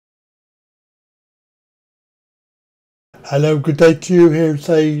Hello, good day to you. Here's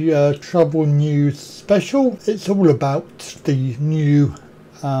a travel news special. It's all about the new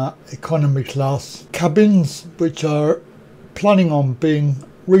economy class cabins, which are planning on being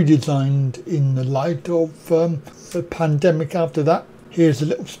redesigned in the light of the pandemic after that. Here's a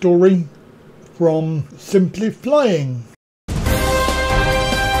little story from Simply Flying.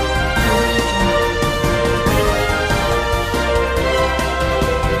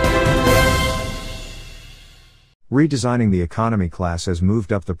 Redesigning the economy class has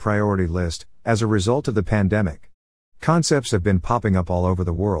moved up the priority list as a result of the pandemic. Concepts have been popping up all over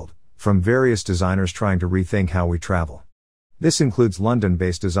the world, from various designers trying to rethink how we travel. This includes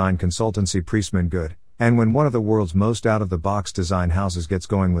London-based design consultancy Priestman Good, and when one of the world's most out-of-the-box design houses gets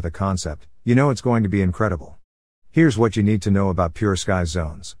going with a concept, you know it's going to be incredible. Here's what you need to know about Pure Sky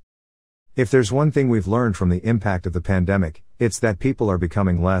Zones. If there's one thing we've learned from the impact of the pandemic, it's that people are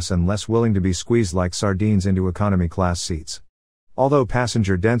becoming less and less willing to be squeezed like sardines into economy class seats. Although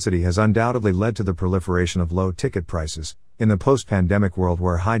passenger density has undoubtedly led to the proliferation of low ticket prices, in the post-pandemic world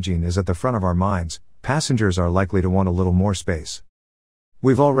where hygiene is at the front of our minds, passengers are likely to want a little more space.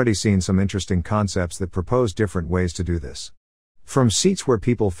 We've already seen some interesting concepts that propose different ways to do this. From seats where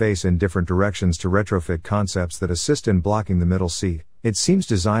people face in different directions to retrofit concepts that assist in blocking the middle seat, it seems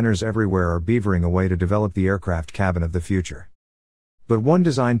designers everywhere are beavering away to develop the aircraft cabin of the future. But one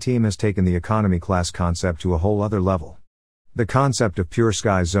design team has taken the economy class concept to a whole other level. The concept of Pure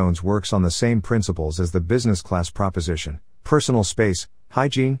Sky Zones works on the same principles as the business class proposition: personal space,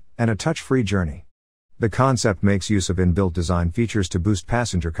 hygiene, and a touch-free journey. The concept makes use of inbuilt design features to boost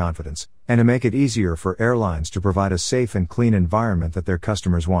passenger confidence, and to make it easier for airlines to provide a safe and clean environment that their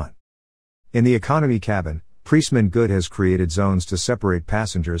customers want. In the economy cabin, Priestman Good has created zones to separate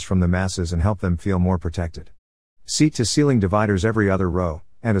passengers from the masses and help them feel more protected. Seat-to-ceiling dividers every other row,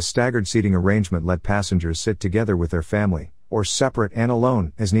 and a staggered seating arrangement let passengers sit together with their family, or separate and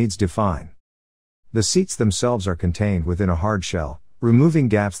alone, as needs define. The seats themselves are contained within a hard shell, removing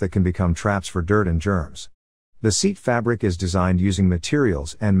gaps that can become traps for dirt and germs. The seat fabric is designed using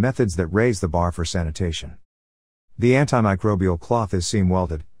materials and methods that raise the bar for sanitation. The antimicrobial cloth is seam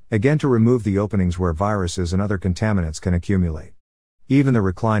welded, again to remove the openings where viruses and other contaminants can accumulate. Even the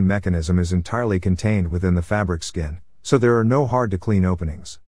recline mechanism is entirely contained within the fabric skin, so there are no hard-to-clean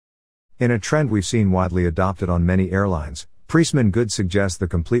openings. In a trend we've seen widely adopted on many airlines, Priestman Good suggests the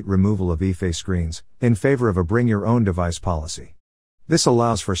complete removal of e-face screens, in favor of a bring-your-own-device policy. This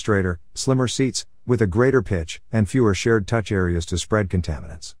allows for straighter, slimmer seats, with a greater pitch, and fewer shared touch areas to spread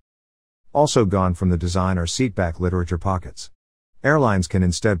contaminants. Also gone from the design are seatback literature pockets. Airlines can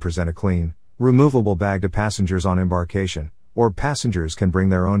instead present a clean, removable bag to passengers on embarkation, or passengers can bring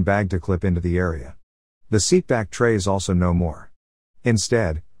their own bag to clip into the area. The seatback tray is also no more.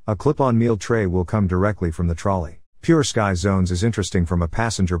 Instead, a clip-on meal tray will come directly from the trolley. Pure Sky Zones is interesting from a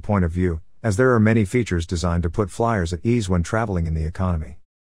passenger point of view, as there are many features designed to put flyers at ease when traveling in the economy.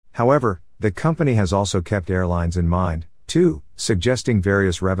 However, the company has also kept airlines in mind, too, suggesting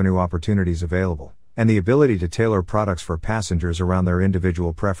various revenue opportunities available, and the ability to tailor products for passengers around their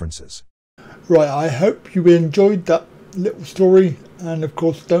individual preferences. Right, I hope you enjoyed that little story, and of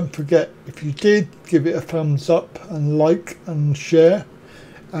course don't forget, if you did, give it a thumbs up and like and share,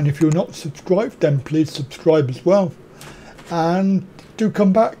 and if you're not subscribed then please subscribe as well, and do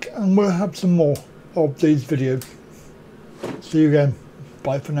come back and we'll have some more of these videos. See you again.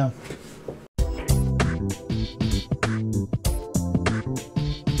 Bye for now.